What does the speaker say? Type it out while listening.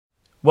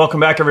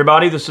Welcome back,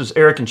 everybody. This is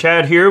Eric and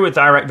Chad here with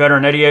Iraq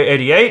Veteran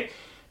 8888.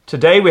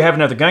 Today we have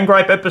another Gun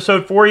Gripe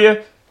episode for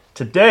you.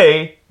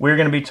 Today we're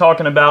going to be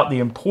talking about the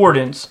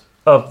importance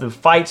of the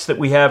fights that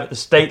we have at the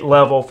state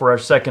level for our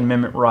Second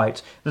Amendment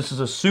rights. This is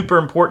a super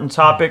important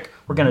topic.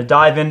 We're going to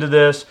dive into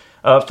this.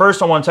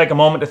 First, I want to take a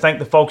moment to thank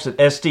the folks at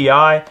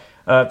SDI.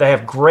 They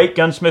have great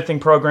gunsmithing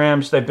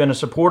programs. They've been a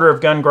supporter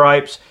of Gun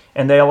Gripes,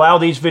 and they allow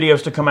these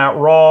videos to come out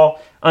raw,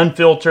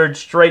 unfiltered,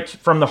 straight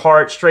from the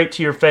heart, straight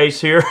to your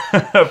face here,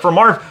 from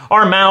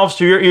our mouths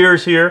to your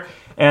ears here.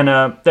 And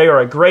they are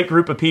a great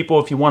group of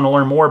people if you want to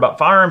learn more about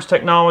firearms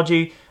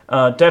technology.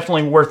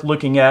 Definitely worth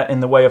looking at in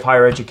the way of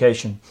higher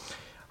education.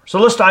 So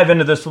let's dive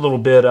into this a little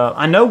bit.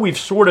 I know we've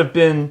sort of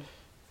been,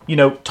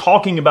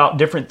 talking about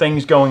different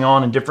things going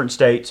on in different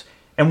states,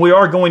 and we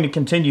are going to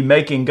continue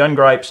making Gun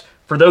Gripes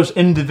for those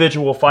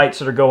individual fights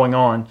that are going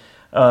on.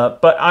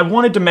 But I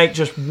wanted to make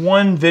just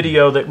one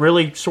video that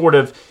really sort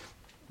of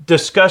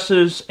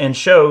discusses and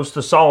shows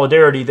the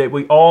solidarity that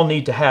we all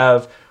need to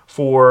have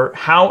for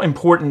how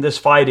important this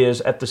fight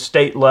is at the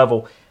state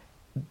level.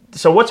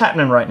 So what's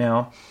happening right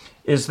now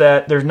is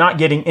that they're not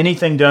getting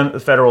anything done at the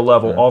federal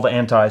level, all the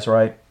antis,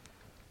 right?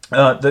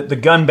 The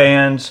gun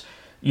bans,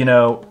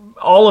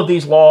 all of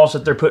these laws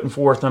that they're putting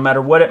forth, no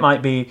matter what it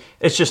might be,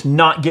 it's just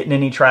not getting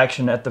any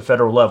traction at the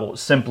federal level. It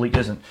simply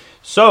isn't.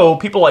 So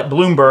people like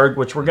Bloomberg,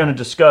 which we're going to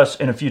discuss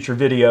in a future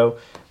video,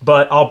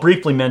 but I'll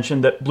briefly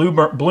mention that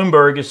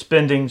Bloomberg is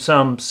spending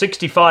some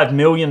 $65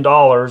 million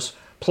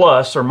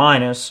plus or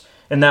minus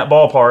in that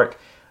ballpark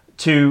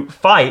to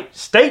fight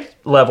state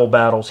level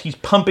battles. He's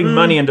pumping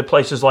money into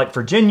places like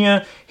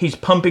Virginia. He's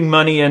pumping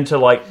money into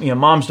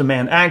Moms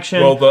Demand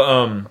Action. Well,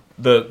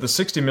 the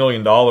 $60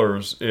 million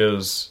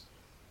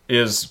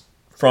is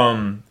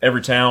from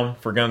Every Town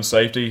for Gun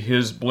Safety.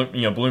 His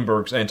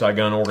Bloomberg's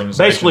anti-gun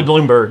organization. Basically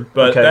Bloomberg.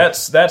 But okay.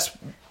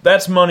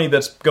 that's money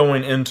that's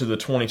going into the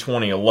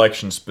 2020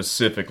 election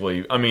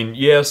specifically. I mean,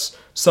 yes,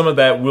 some of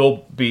that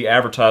will be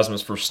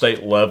advertisements for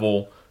state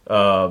level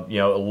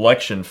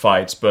election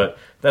fights, but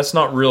that's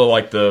not really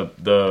like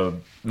the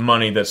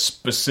money that's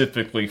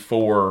specifically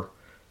for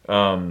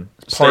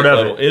part of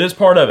level. It is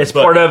part of it. It's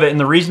part of it, and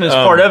the reason it's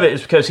part of it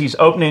is because he's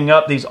opening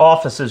up these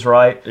offices,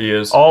 right? He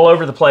is. All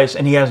over the place,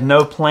 and he has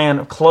no plan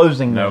of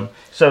closing them.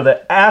 So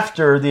that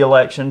after the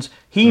elections,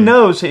 he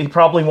knows he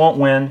probably won't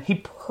win. He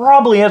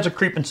probably has a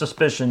creeping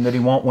suspicion that he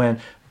won't win.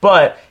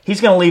 But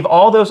he's going to leave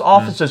all those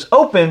offices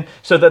open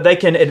so that they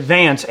can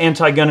advance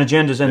anti-gun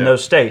agendas in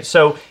those states.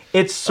 So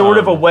it's sort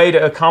of a way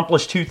to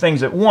accomplish two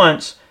things at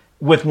once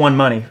with one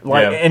money.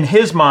 In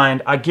his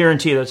mind, I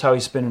guarantee that's how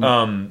he's spending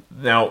it.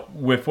 Now,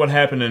 with what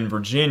happened in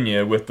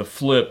Virginia, with the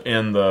flip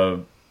in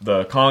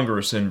the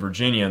Congress in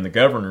Virginia and the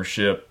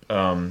governorship,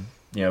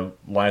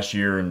 last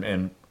year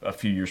and a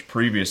few years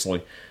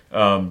previously,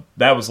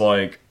 that was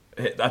like,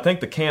 I think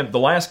the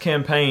last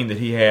campaign that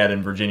he had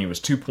in Virginia was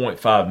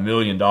 $2.5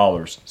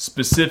 million,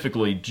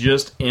 specifically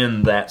just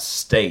in that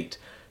state,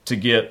 to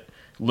get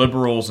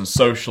liberals and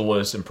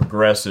socialists and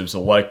progressives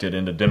elected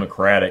into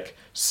Democratic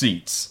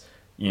seats,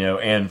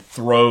 and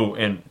flip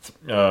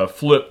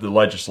the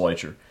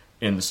legislature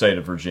in the state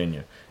of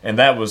Virginia. And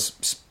that was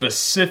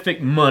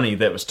specific money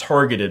that was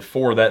targeted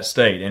for that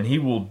state. And he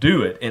will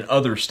do it in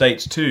other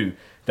states too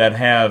that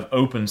have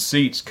open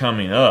seats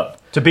coming up.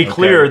 To be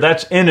clear,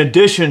 that's in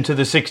addition to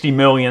the $60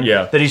 million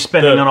that he's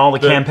spending on all the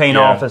campaign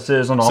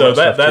offices and all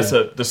that stuff.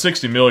 So the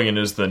 $60 million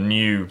is the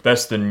new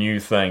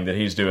thing that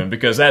he's doing,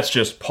 because that's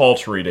just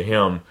paltry to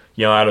him,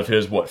 out of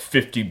his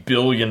 $50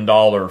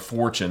 billion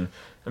fortune.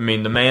 I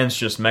mean, the man's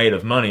just made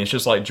of money. It's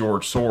just like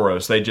George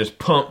Soros. They just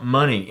pump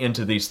money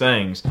into these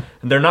things,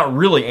 and they're not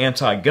really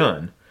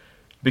anti-gun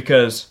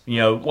because,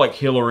 like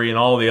Hillary and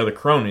all the other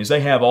cronies,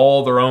 they have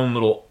all their own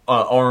little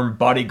armed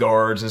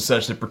bodyguards and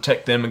such that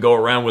protect them and go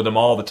around with them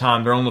all the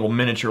time, their own little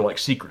miniature, like,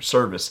 Secret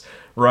Service,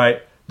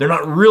 right? They're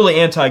not really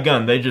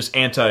anti-gun. They just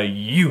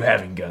anti-you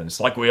having guns,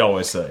 like we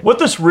always say. What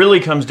this really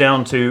comes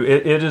down to,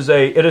 it is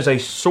a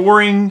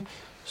soaring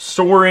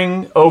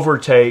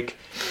overtake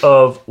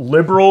of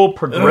liberal,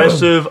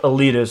 progressive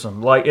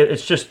elitism. Like,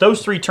 it's just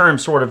those three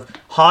terms sort of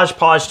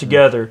hodgepodge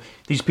together.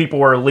 These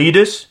people are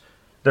elitists.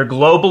 They're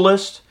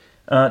globalists.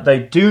 They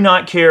do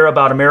not care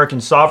about American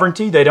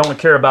sovereignty. They don't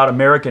care about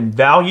American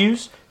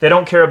values. They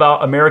don't care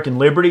about American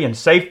liberty and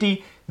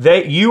safety.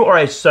 You are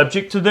a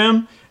subject to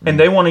them, and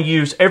they want to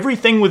use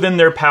everything within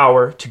their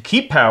power to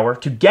keep power,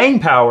 to gain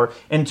power,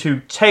 and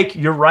to take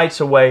your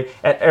rights away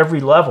at every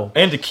level.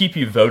 And to keep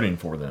you voting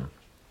for them.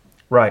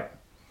 Right.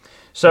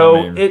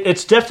 So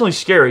it's definitely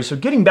scary. So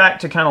getting back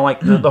to kind of like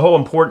the whole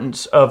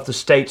importance of the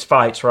states'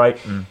 fights, right?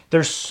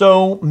 There's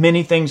so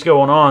many things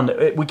going on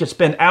that we could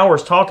spend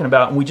hours talking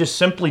about, and we just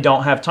simply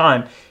don't have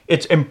time.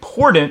 It's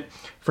important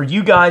for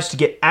you guys to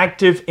get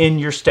active in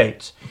your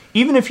states.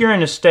 Even if you're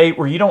in a state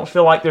where you don't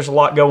feel like there's a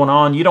lot going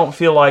on, you don't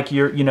feel like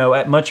you're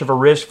at much of a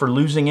risk for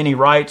losing any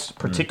rights,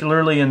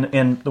 particularly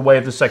in the way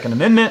of the Second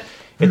Amendment,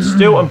 it's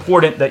still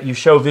important that you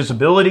show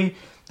visibility,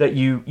 that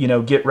you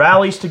get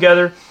rallies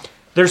together.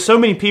 There's so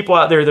many people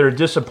out there that are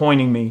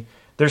disappointing me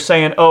they're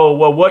saying, oh,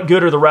 well, what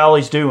good are the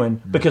rallies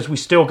doing because we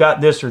still got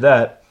this or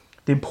that.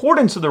 The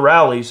importance of the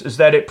rallies is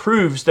that it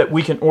proves that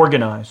we can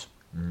organize,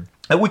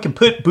 that we can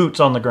put boots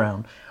on the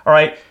ground. All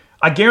right,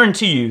 I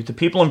guarantee you the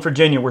people in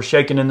Virginia were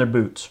shaking in their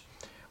boots.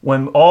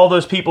 When all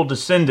those people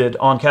descended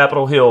on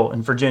Capitol Hill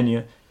in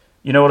Virginia,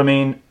 you know what I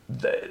mean?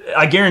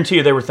 I guarantee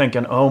you they were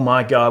thinking, oh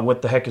my God,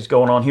 what the heck is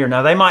going on here?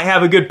 Now, they might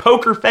have a good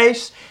poker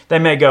face. They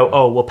may go,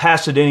 oh, we'll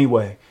pass it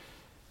anyway.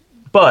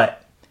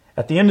 But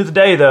at the end of the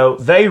day, though,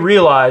 they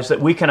realize that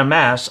we can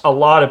amass a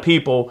lot of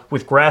people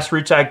with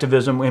grassroots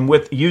activism and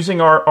with using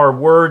our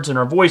words and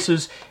our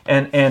voices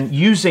and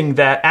using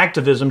that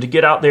activism to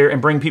get out there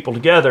and bring people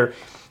together.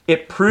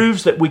 It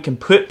proves that we can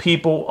put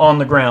people on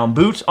the ground,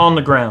 boots on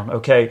the ground,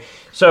 okay?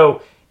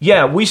 So,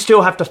 yeah, we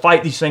still have to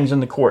fight these things in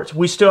the courts.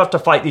 We still have to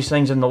fight these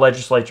things in the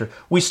legislature.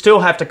 We still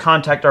have to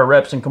contact our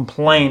reps and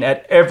complain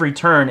at every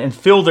turn and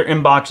fill their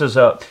inboxes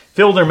up,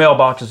 fill their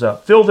mailboxes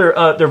up, fill their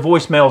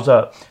voicemails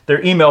up,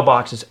 their email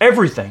boxes,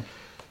 everything.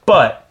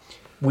 But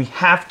we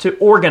have to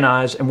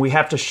organize and we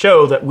have to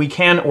show that we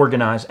can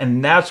organize.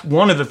 And that's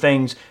one of the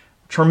things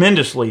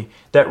tremendously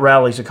that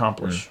rallies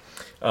accomplish.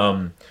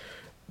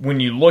 When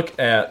you look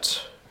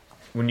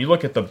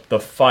at the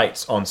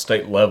fights on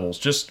state levels,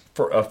 just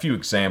for a few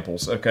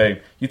examples,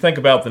 okay, you think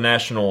about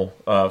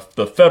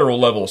the federal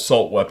level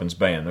assault weapons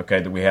ban, okay,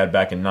 that we had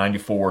back in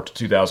 94 to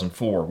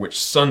 2004, which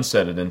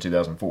sunsetted in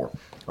 2004.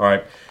 All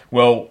right,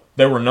 well,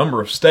 there were a number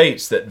of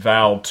states that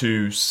vowed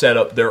to set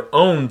up their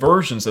own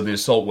versions of the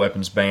assault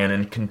weapons ban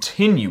and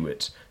continue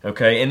it,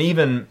 okay, and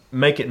even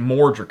make it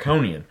more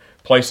draconian.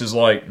 Places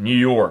like New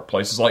York,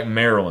 places like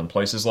Maryland,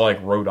 places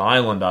like Rhode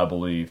Island, I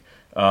believe.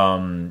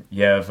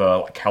 You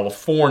have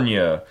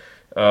California,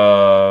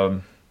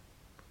 was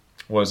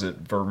it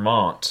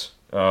Vermont?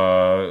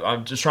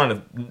 I'm just trying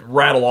to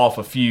rattle off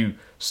a few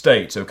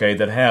states, okay,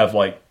 that have,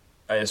 like,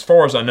 as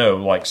far as I know,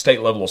 like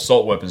state-level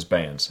assault weapons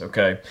bans,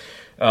 okay?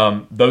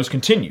 Those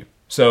continue.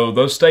 So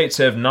those states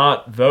have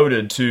not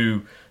voted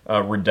to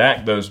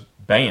redact those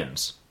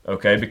bans,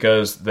 okay,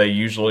 because they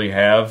usually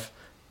have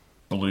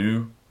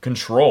blue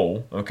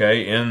control,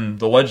 okay, in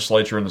the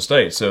legislature in the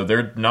state. So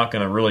they're not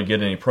going to really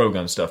get any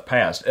pro-gun stuff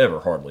passed, ever,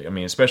 hardly. I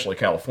mean, especially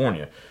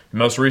California.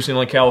 Most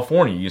recently,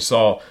 California, you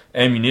saw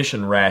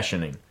ammunition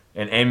rationing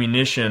and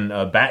ammunition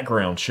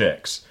background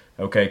checks,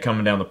 okay,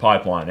 coming down the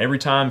pipeline. Every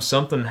time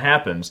something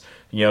happens,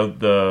 you know,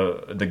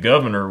 the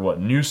governor,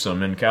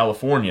 Newsom in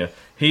California,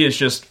 he is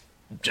just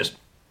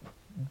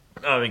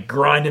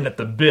grinding at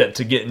the bit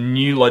to get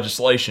new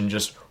legislation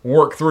just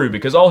work through,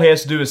 because all he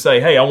has to do is say,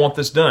 hey, I want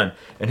this done.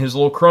 And his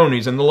little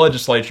cronies in the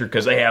legislature,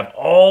 because they have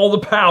all the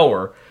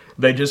power,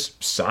 they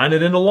just sign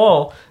it into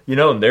law, you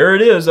know, and there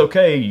it is.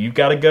 Okay, you've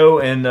got to go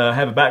and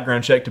have a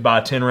background check to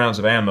buy 10 rounds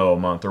of ammo a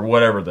month, or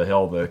whatever the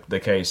hell the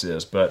case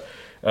is. But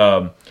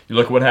you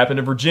look at what happened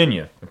in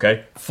Virginia,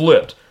 okay,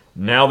 flipped.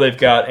 Now they've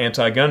got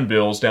anti-gun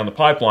bills down the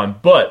pipeline,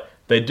 but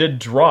they did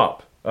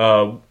drop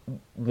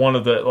one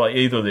of the, like,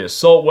 either the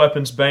assault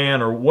weapons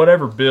ban or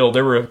whatever bill.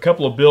 There were a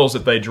couple of bills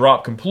that they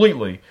dropped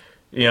completely,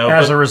 you know,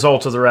 as a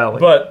result of the rally.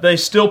 But they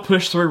still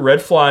push through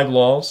red flag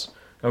laws.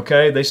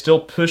 Okay, they still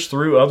push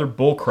through other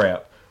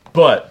bullcrap,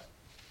 but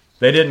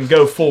they didn't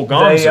go full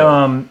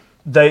gonzo.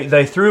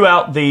 They threw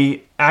out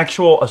the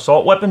actual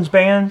assault weapons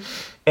ban,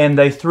 and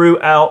they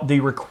threw out the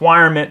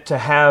requirement to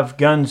have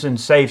guns in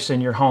safes in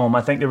your home.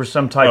 I think there was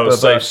some type of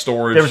safe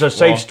storage. There was a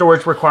safe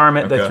storage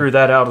requirement. Okay. They threw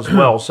that out as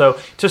well. So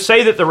to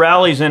say that the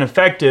rally is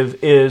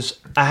ineffective is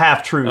a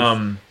half truth,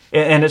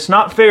 and it's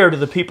not fair to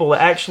the people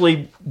that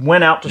actually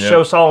went out to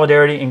show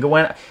solidarity and go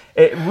in.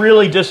 It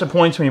really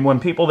disappoints me when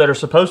people that are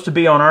supposed to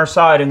be on our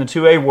side in the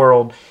 2A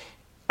world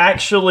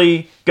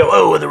actually go,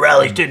 oh, well, the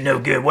rallies did no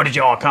good. What did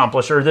y'all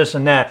accomplish? Or this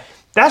and that.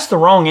 That's the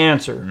wrong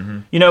answer. Mm-hmm.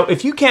 You know,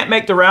 if you can't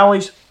make the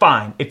rallies,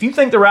 fine. If you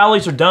think the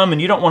rallies are dumb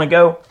and you don't want to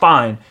go,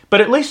 fine.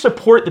 But at least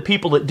support the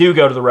people that do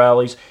go to the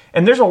rallies.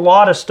 And there's a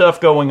lot of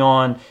stuff going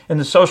on in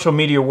the social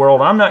media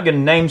world. I'm not going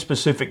to name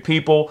specific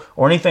people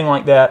or anything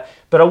like that.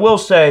 But I will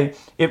say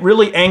it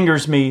really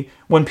angers me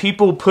when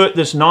people put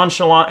this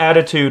nonchalant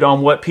attitude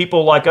on what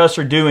people like us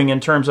are doing in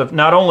terms of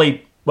not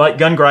only like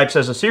Gun Gripes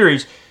as a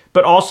series,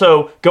 but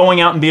also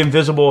going out and being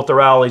visible at the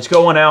rallies,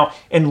 going out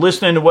and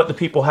listening to what the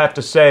people have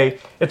to say.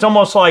 It's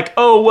almost like,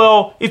 oh,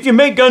 well, if you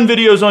make gun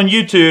videos on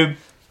YouTube,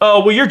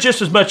 oh, well, you're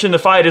just as much in the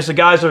fight as the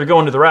guys that are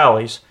going to the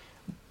rallies.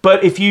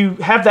 But if you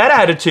have that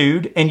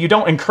attitude and you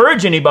don't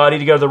encourage anybody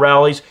to go to the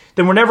rallies,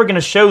 then we're never going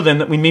to show them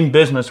that we mean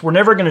business. We're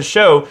never going to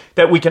show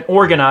that we can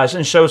organize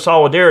and show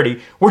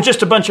solidarity. We're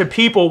just a bunch of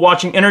people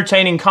watching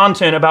entertaining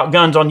content about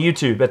guns on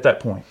YouTube at that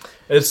point.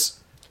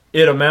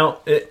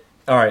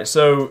 All right,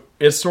 so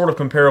it's sort of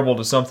comparable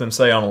to something,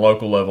 say, on a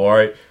local level, all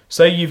right?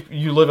 Say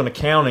you live in a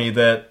county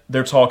that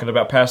they're talking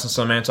about passing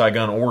some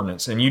anti-gun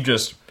ordinance, and you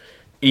just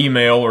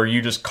email or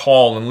you just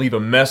call and leave a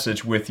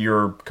message with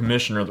your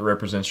commissioner that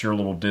represents your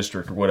little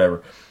district or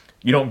whatever.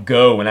 You don't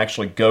go and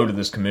actually go to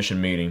this commission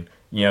meeting,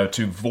 you know,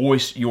 to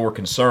voice your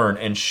concern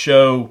and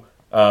show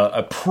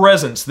a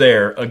presence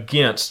there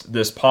against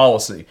this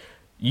policy.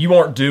 You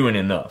aren't doing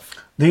enough.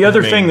 The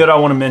other thing that I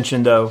want to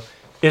mention, though,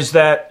 is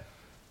that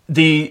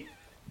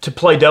to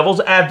play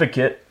devil's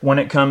advocate when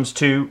it comes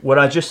to what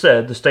I just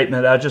said, the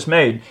statement that I just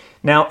made.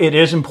 Now, it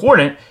is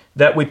important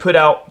that we put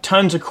out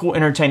tons of cool,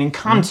 entertaining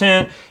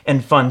content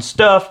and fun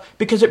stuff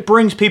because it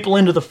brings people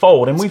into the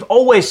fold. And we've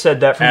always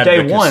said that from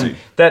day one,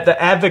 that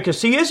the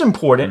advocacy is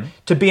important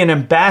to be an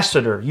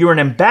ambassador. You're an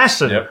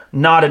ambassador,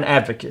 not an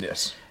advocate.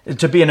 Yes.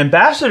 To be an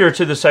ambassador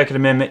to the Second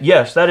Amendment,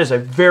 yes, that is a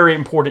very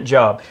important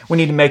job. We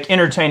need to make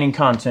entertaining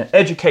content,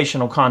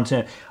 educational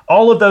content.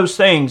 All of those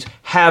things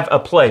have a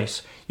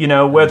place. You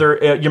know,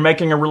 whether you're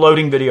making a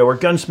reloading video or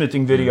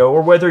gunsmithing video,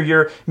 or whether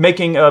you're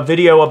making a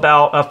video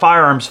about a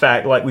firearms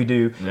fact like we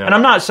do. Yeah. And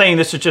I'm not saying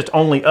this is just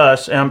only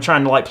us, and I'm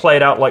trying to like play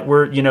it out like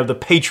we're, you know, the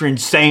patron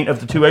saint of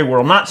the 2A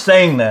world. I'm not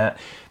saying that,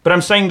 but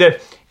I'm saying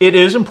that it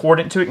is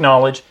important to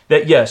acknowledge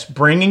that, yes,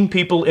 bringing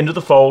people into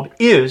the fold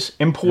is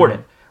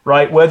important,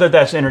 right? Whether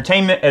that's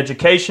entertainment,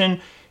 education,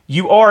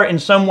 you are in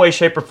some way,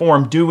 shape, or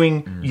form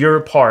doing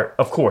your part,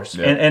 of course.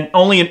 Yeah. And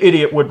only an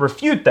idiot would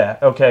refute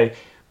that, okay?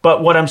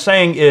 But what I'm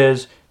saying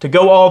is, to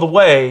go all the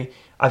way,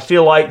 I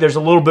feel like there's a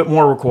little bit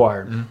more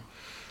required.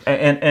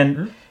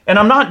 And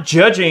I'm not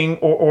judging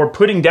or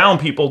putting down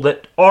people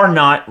that are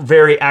not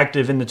very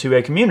active in the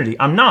 2A community.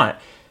 I'm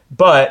not.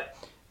 But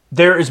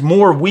there is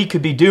more we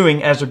could be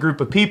doing as a group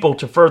of people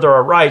to further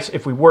our rights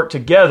if we work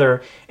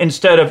together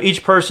instead of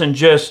each person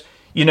just,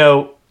 you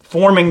know,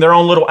 forming their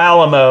own little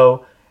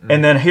Alamo.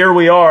 And then here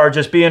we are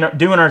just doing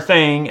our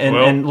thing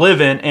and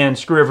living and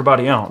screw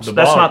everybody else.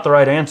 That's not the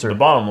right answer. The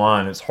bottom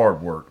line is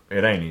hard work.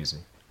 It ain't easy.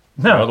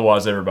 No.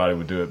 Otherwise, everybody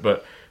would do it.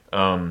 But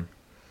I'm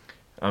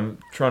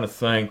trying to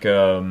think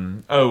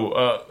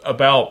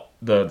about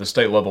the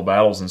state-level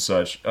battles and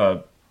such.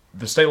 The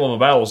state-level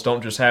battles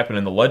don't just happen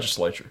in the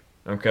legislature,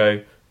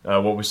 okay?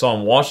 What we saw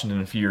in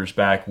Washington a few years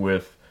back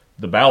with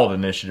the ballot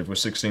initiative with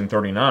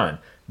 1639,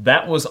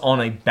 that was on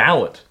a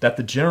ballot that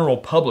the general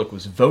public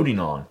was voting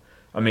on.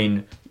 I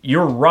mean,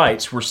 your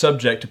rights were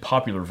subject to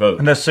popular vote.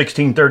 And that's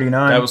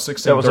 1639? That was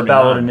 1639. That was a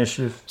ballot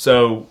initiative.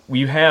 So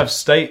you have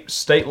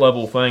state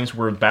level things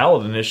where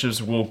ballot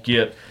initiatives will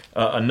get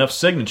enough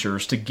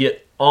signatures to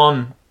get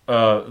on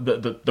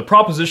the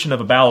proposition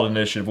of a ballot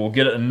initiative will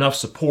get enough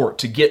support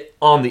to get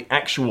on the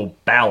actual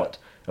ballot,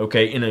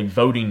 okay, in a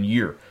voting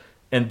year.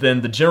 And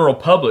then the general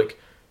public,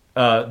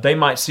 they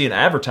might see an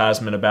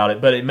advertisement about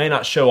it, but it may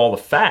not show all the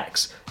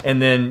facts. And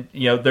then,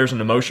 you know, there's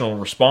an emotional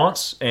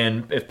response.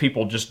 And if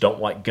people just don't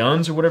like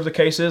guns or whatever the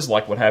case is,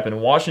 like what happened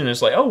in Washington,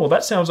 it's like, oh, well,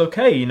 that sounds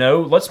okay. You know,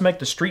 let's make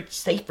the streets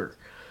safer.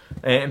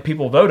 And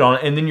people vote on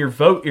it. And then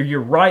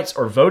your rights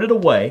are voted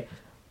away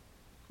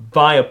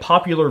by a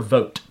popular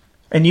vote.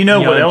 And you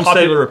know what else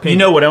they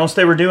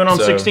were doing on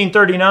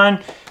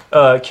 1639?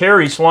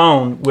 Carrie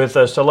Sloan with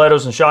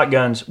stilettos and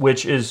shotguns,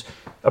 which is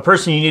a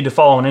person you need to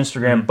follow on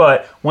Instagram.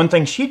 But one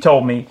thing she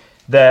told me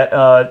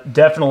that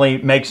definitely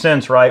makes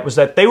sense, right, was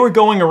that they were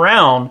going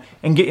around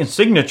and getting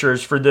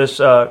signatures for this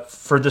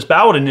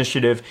ballot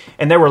initiative,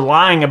 and they were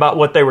lying about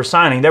what they were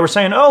signing. They were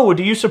saying, "Oh,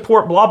 do you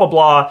support blah blah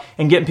blah,"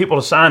 and getting people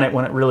to sign it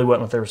when it really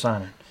wasn't what they were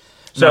signing.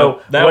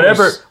 So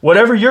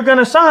whatever you're going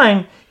to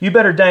sign, you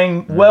better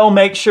dang well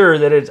make sure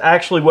that it's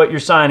actually what you're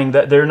signing,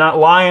 that they're not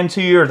lying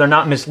to you or they're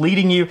not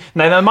misleading you.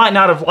 Now, they might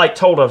not have like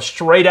told a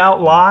straight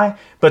out lie,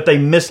 but they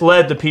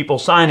misled the people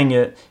signing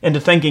it into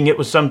thinking it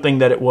was something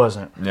that it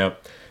wasn't. Yep.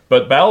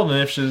 But ballot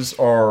initiatives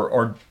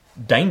are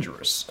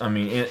dangerous. I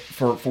mean,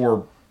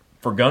 for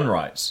gun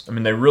rights. I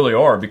mean, they really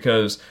are,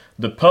 because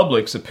the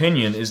public's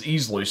opinion is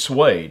easily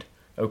swayed,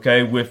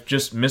 okay, with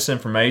just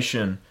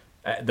misinformation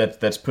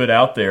that's put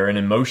out there and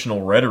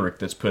emotional rhetoric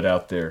that's put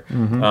out there.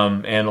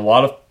 And a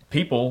lot of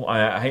people,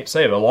 I hate to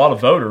say it, but a lot of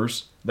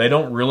voters, they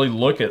don't really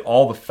look at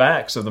all the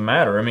facts of the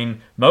matter. I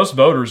mean, most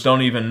voters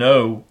don't even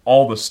know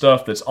all the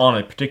stuff that's on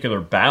a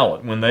particular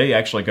ballot when they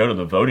actually go to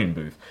the voting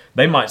booth.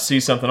 They might see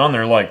something on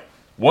there like,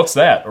 what's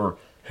that? Or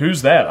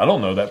who's that? I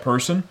don't know that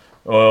person.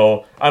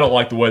 Well, I don't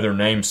like the way their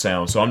name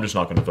sounds, so I'm just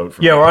not going to vote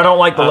for them. Yeah, or I don't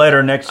like the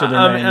letter next to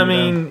their name. I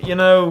mean,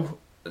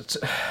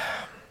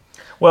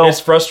 well, it's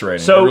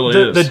frustrating. So it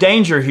really is. The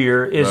danger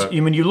here is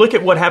when you look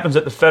at what happens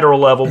at the federal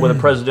level with a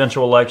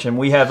presidential election,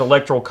 we have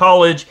electoral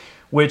college,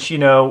 which, you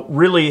know,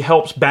 really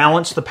helps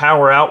balance the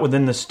power out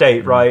within the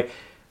state, right?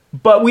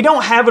 But we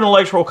don't have an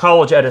electoral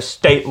college at a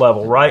state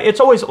level, right? It's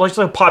always like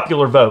a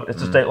popular vote at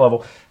the state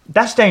level.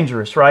 That's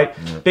dangerous, right?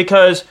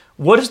 Because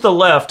what does the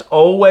left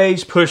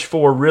always push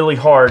for really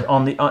hard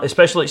on the,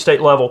 especially at state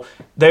level?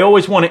 They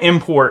always want to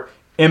import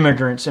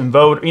immigrants and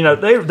vote. You know,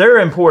 they're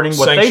importing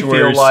what they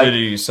feel like.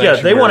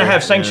 They want to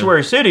have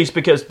sanctuary cities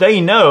because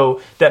they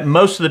know that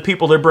most of the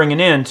people they're bringing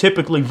in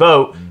typically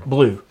vote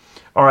blue.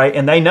 All right,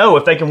 and they know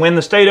if they can win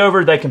the state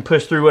over, they can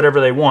push through whatever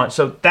they want.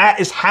 So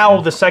that is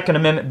how the Second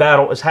Amendment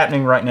battle is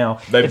happening right now.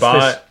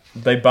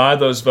 They buy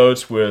those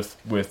votes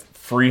with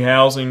free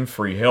housing,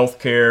 free health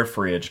care,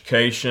 free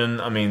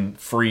education. I mean,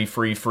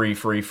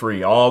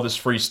 free, all this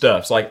free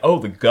stuff. It's like, oh,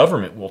 the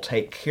government will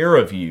take care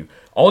of you.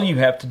 All you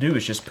have to do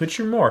is just put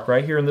your mark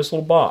right here in this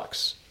little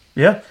box.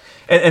 Yeah.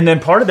 And then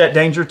part of that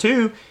danger,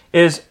 too,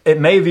 is it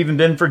may have even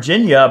been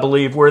Virginia, I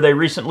believe, where they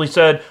recently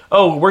said,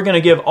 oh, we're going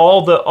to give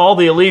all the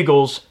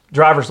illegals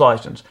driver's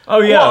license.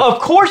 Oh, yeah. Well,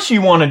 of course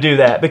you want to do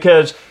that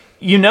because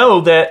you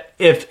know that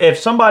if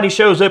somebody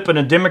shows up in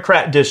a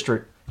Democrat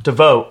district to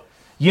vote,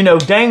 you know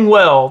dang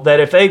well that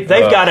if they've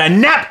got a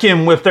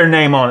napkin with their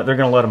name on it, they're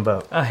going to let them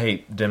vote. I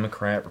hate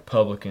Democrat,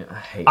 Republican.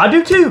 I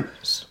do too,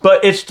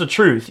 but it's the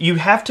truth. You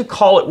have to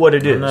call it what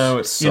it is. No,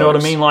 it sucks. You know what I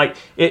mean? Like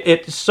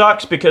it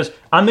sucks because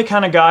I'm the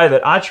kind of guy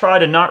that I try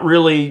to not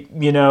really,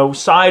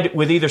 side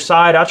with either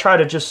side. I try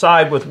to just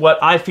side with what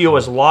I feel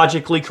is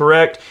logically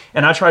correct,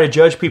 and I try to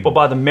judge people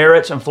by the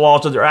merits and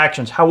flaws of their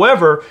actions.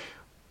 However,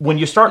 when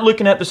you start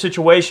looking at the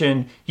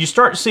situation, you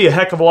start to see a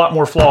heck of a lot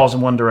more flaws in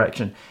one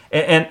direction.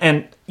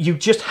 And you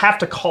just have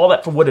to call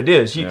that for what it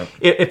is.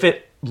 If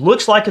it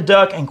looks like a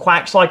duck and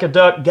quacks like a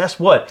duck, guess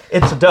what?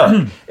 It's a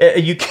duck.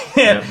 You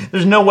can't,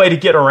 there's no way to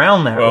get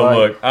around that. Well, right?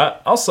 look,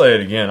 I'll say it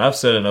again. I've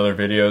said it in other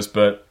videos,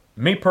 but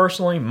me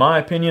personally, my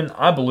opinion,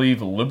 I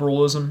believe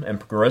liberalism and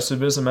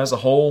progressivism as a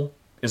whole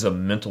is a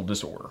mental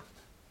disorder.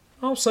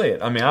 I'll say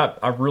it. I mean,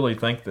 I really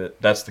think that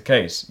that's the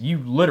case. You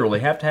literally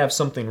have to have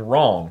something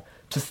wrong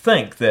to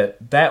think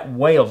that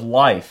way of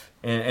life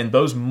and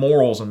those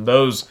morals and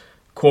those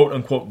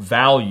quote-unquote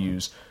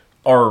values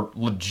are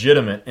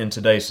legitimate in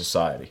today's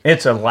society.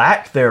 It's a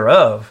lack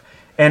thereof.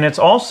 And it's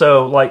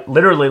also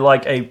literally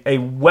a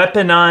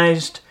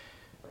weaponized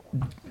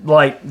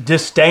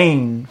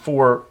disdain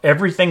for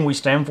everything we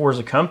stand for as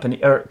a company.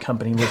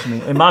 Listen to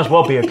me. It might as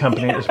well be a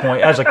company at this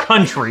point. As a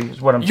country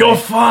is what I'm saying. You're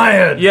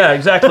fired! Yeah,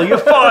 exactly. You're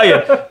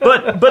fired.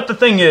 But the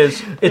thing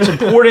is, it's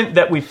important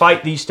that we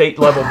fight these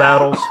state-level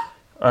battles.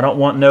 I don't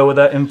want no of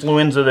that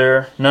influenza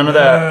there. None of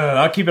that.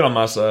 I'll keep it on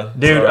my side.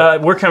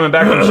 Dude, we're coming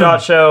back from the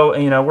SHOT Show.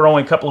 And, we're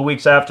only a couple of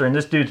weeks after, and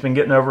this dude's been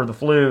getting over the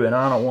flu, and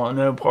I don't want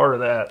no part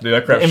of that. Dude,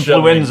 that crap's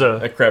influenza.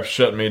 That crap's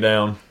shutting me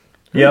down.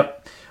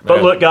 Yep.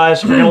 But look,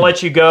 guys, we're going to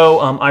let you go.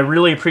 I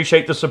really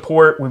appreciate the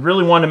support. We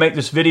really wanted to make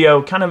this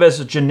video kind of as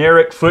a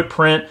generic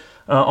footprint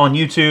on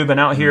YouTube and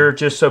out here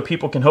just so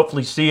people can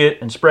hopefully see it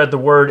and spread the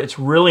word. It's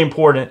really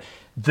important.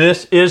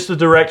 This is the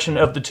direction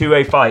of the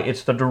 2A fight.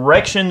 It's the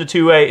direction the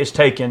 2A is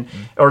taking,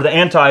 or the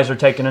antis are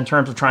taking in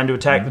terms of trying to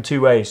attack the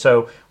 2A.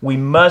 So we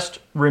must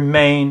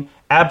remain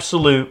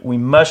absolute. We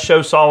must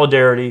show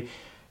solidarity.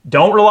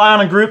 Don't rely on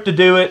a group to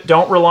do it.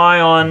 Don't rely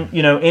on,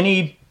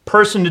 any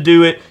person to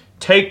do it.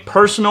 Take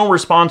personal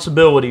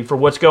responsibility for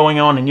what's going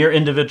on in your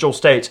individual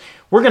states.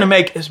 We're going to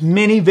make as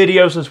many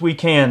videos as we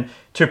can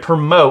to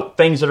promote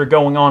things that are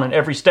going on in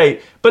every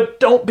state. But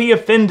don't be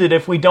offended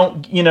if we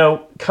don't,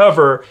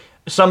 cover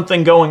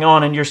something going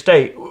on in your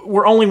state.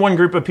 We're only one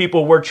group of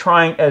people. We're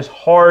trying as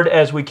hard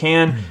as we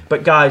can.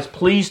 But guys,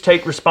 please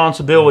take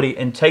responsibility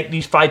and take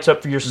these fights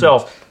up for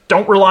yourself.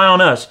 Don't rely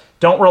on us.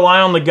 Don't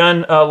rely on the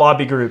gun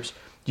lobby groups.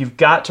 You've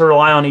got to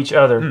rely on each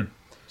other.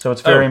 So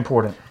it's very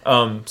important.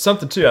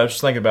 Something, too, I was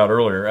just thinking about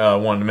earlier, I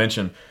wanted to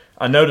mention.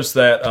 I noticed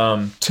that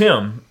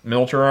Tim,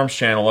 Military Arms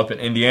Channel up in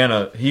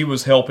Indiana, he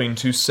was helping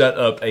to set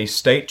up a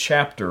state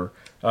chapter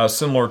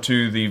similar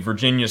to the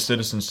Virginia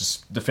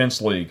Citizens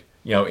Defense League,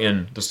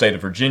 in the state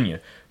of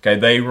Virginia. Okay,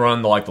 they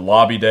run the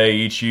lobby day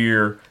each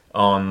year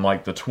on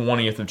the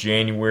 20th of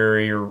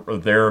January or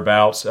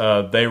thereabouts.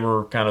 They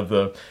were kind of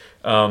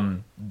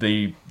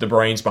the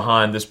brains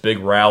behind this big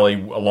rally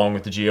along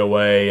with the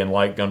GOA and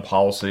Light Gun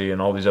Policy and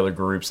all these other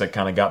groups that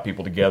kind of got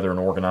people together and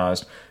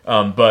organized.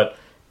 But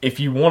if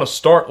you want to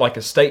start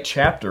a state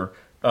chapter,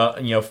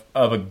 of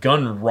a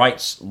gun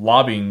rights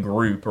lobbying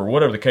group or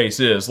whatever the case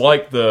is,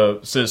 like the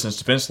Citizens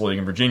Defense League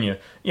in Virginia,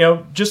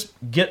 just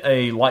get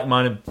a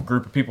like-minded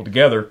group of people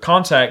together,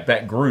 contact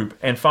that group,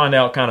 and find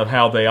out kind of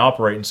how they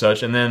operate and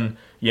such, and then,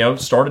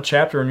 start a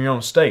chapter in your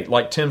own state,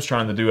 like Tim's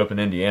trying to do up in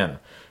Indiana.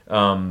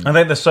 I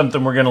think that's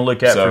something we're going to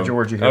look at for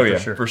Georgia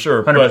here, for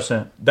sure.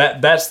 100%.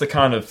 But that's the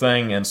kind of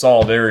thing and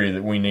solidarity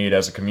that we need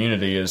as a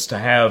community, is to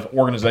have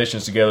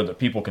organizations together that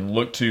people can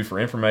look to for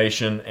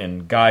information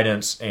and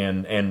guidance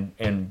and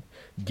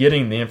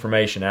getting the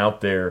information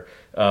out there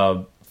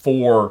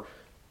for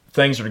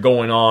things that are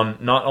going on,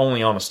 not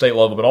only on a state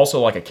level, but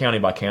also a county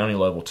by county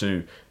level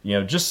too.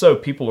 Just so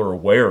people are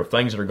aware of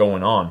things that are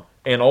going on.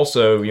 And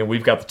also,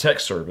 we've got the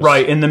text service.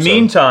 Right. In the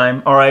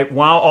meantime, all right,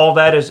 while all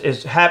that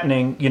is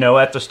happening,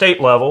 at the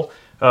state level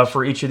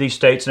for each of these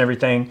states and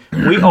everything,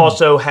 we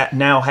also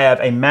now have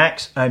a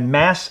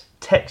mass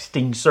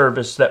texting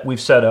service that we've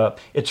set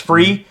up. It's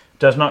free,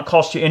 does not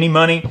cost you any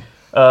money.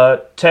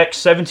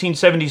 Text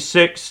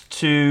 1776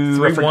 to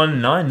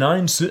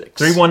 31996.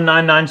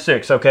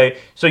 31996. Okay,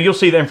 so you'll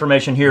see the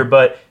information here,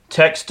 but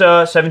text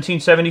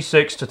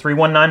 1776 to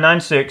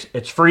 31996.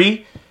 It's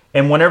free.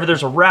 And whenever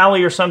there's a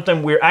rally or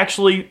something, we're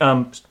actually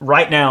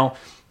right now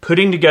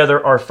putting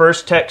together our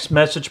first text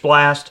message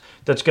blast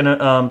that's going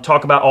to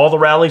talk about all the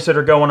rallies that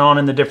are going on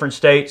in the different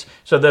states.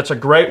 So that's a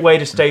great way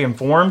to stay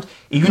informed.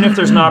 Even if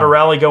there's not a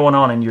rally going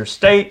on in your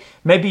state,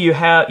 maybe you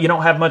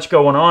don't have much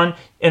going on,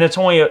 and it's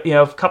only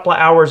a couple of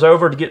hours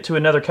over to get to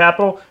another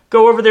capital.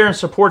 Go over there and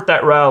support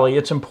that rally.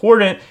 It's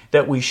important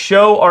that we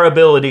show our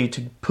ability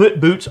to put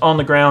boots on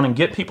the ground and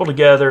get people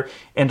together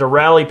and to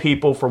rally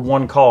people for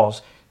one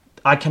cause.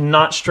 I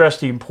cannot stress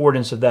the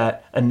importance of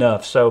that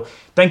enough. So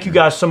thank you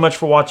guys so much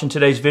for watching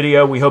today's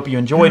video. We hope you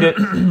enjoyed it.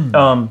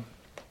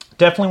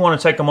 Definitely want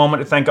to take a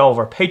moment to thank all of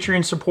our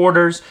Patreon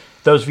supporters,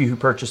 those of you who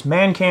purchased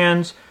man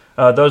cans,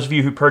 those of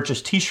you who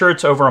purchased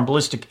t-shirts over on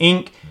Ballistic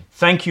Ink.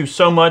 Thank you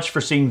so much for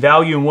seeing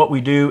value in what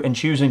we do and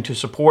choosing to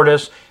support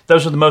us.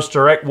 Those are the most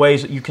direct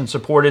ways that you can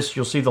support us.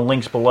 You'll see the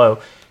links below.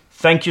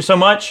 Thank you so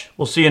much.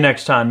 We'll see you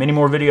next time. Many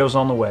more videos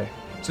on the way.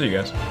 See you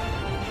guys.